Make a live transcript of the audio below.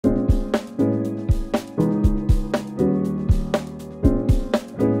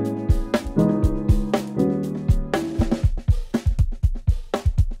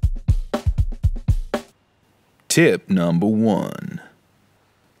Tip number 1.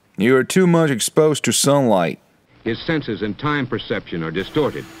 You are too much exposed to sunlight. His senses and time perception are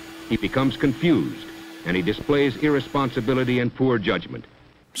distorted. He becomes confused, and he displays irresponsibility and poor judgment.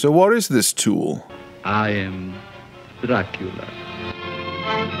 So what is this tool? I am Dracula.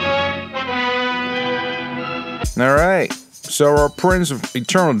 Alright, so our Prince of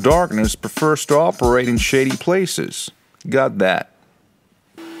Eternal Darkness prefers to operate in shady places. Got that.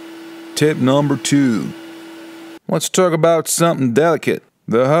 Tip number 2. Let's talk about something delicate.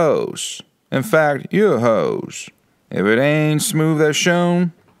 The hose. In fact, your hose. If it ain't smooth as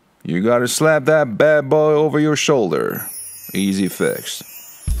shown, you gotta slap that bad boy over your shoulder. Easy fix.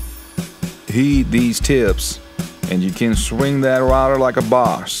 Heed these tips, and you can swing that router like a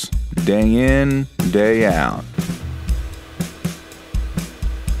boss. Day in, day out.